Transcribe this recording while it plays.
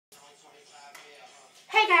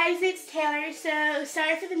Hey guys, it's Taylor. So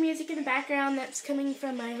sorry for the music in the background that's coming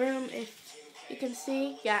from my room, if you can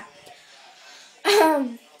see. Yeah.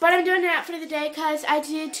 But I'm doing an outfit of the day because I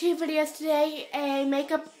did 2 videos today, a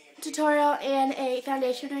makeup tutorial and a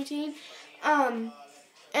foundation routine.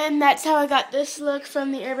 And that's how I got this look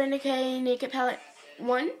from the Urban Decay Naked Palette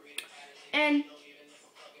 1. And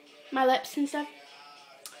my lips and stuff.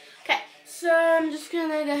 Okay, so I'm just going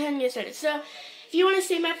to go ahead and get started. So if you want to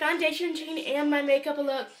see my foundation routine and my makeup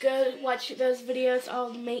look, go watch those videos.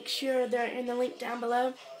 I'll make sure they're in the link down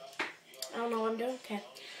below. I don't know what I'm doing. Okay.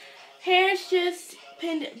 Hair's just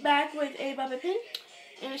pinned back with a bobby pin.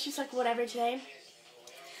 And it's just like whatever today.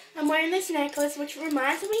 I'm wearing this necklace, which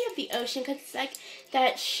reminds me of the ocean because it's like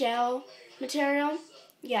that shell material.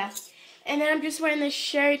 Yeah. And then I'm just wearing this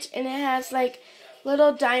shirt, and it has like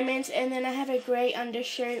little diamonds, and then I have a gray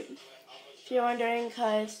undershirt, if you're wondering,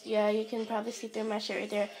 because, yeah, you can probably see through my shirt right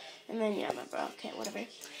there. And then, yeah, my bra. Okay, whatever.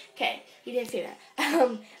 Okay, you didn't see that.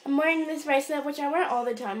 I'm wearing this bracelet, which I wear all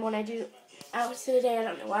the time when I do outfits of the day. I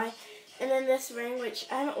don't know why. And then this ring, which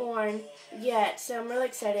I haven't worn yet, so I'm really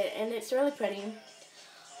excited, and it's really pretty.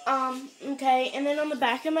 Okay, and then on the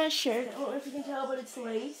back of my shirt, I don't know if you can tell, but it's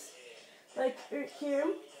lace, like right here.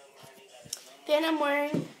 Then I'm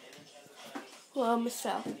wearing, well, I almost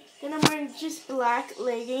fell. Then I'm wearing just black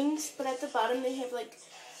leggings, but at the bottom they have like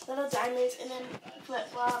little diamonds, and then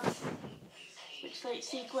flip-flops, which like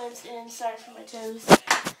sequins, and sorry for my toes.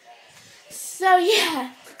 So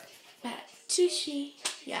yeah, back to she.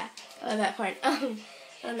 Yeah, I love that part. I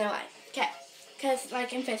don't know why. Okay. Because,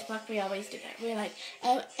 like, in Facebook, we always do that. We're like,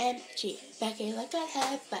 OMG, Becky, look at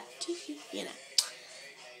her butt, you know.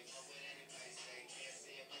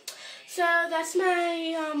 So, that's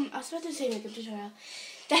my, I was about to say makeup tutorial.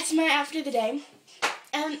 That's my outfit of the day.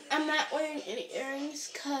 And I'm not wearing any earrings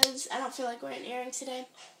because I don't feel like wearing earrings today.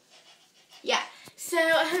 Yeah. So,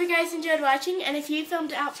 I hope you guys enjoyed watching. And if you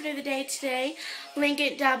filmed outfit of the day today, link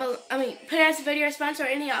it down below. Put it as a video response or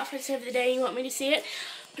any outfits of the day you want me to see it.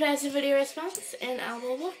 Put it as a video response, and I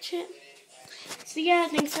will watch it. So yeah,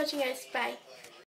 thanks for watching, guys. Bye.